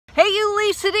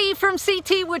Obesity from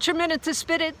CT, with your minute to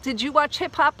spit it. Did you watch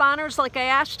Hip Hop Honors like I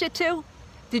asked you to?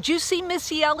 Did you see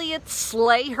Missy Elliott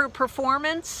slay her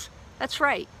performance? That's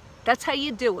right. That's how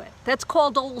you do it. That's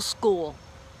called old school.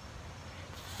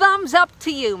 Thumbs up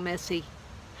to you, Missy.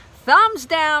 Thumbs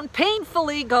down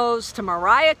painfully goes to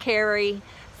Mariah Carey.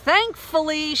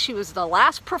 Thankfully, she was the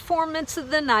last performance of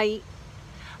the night.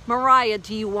 Mariah,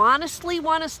 do you honestly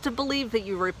want us to believe that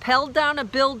you rappelled down a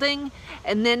building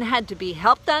and then had to be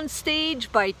helped on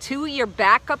stage by two of your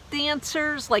backup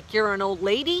dancers like you're an old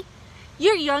lady?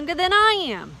 You're younger than I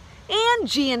am, and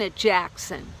Janet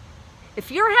Jackson.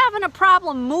 If you're having a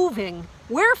problem moving,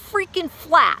 wear freaking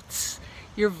flats.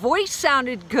 Your voice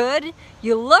sounded good,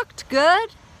 you looked good,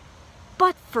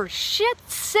 but for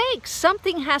shit's sake,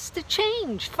 something has to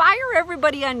change. Fire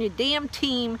everybody on your damn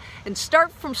team and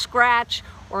start from scratch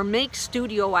or make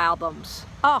studio albums.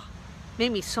 Oh,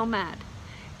 made me so mad.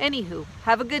 Anywho,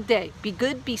 have a good day. Be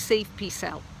good, be safe, peace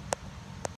out.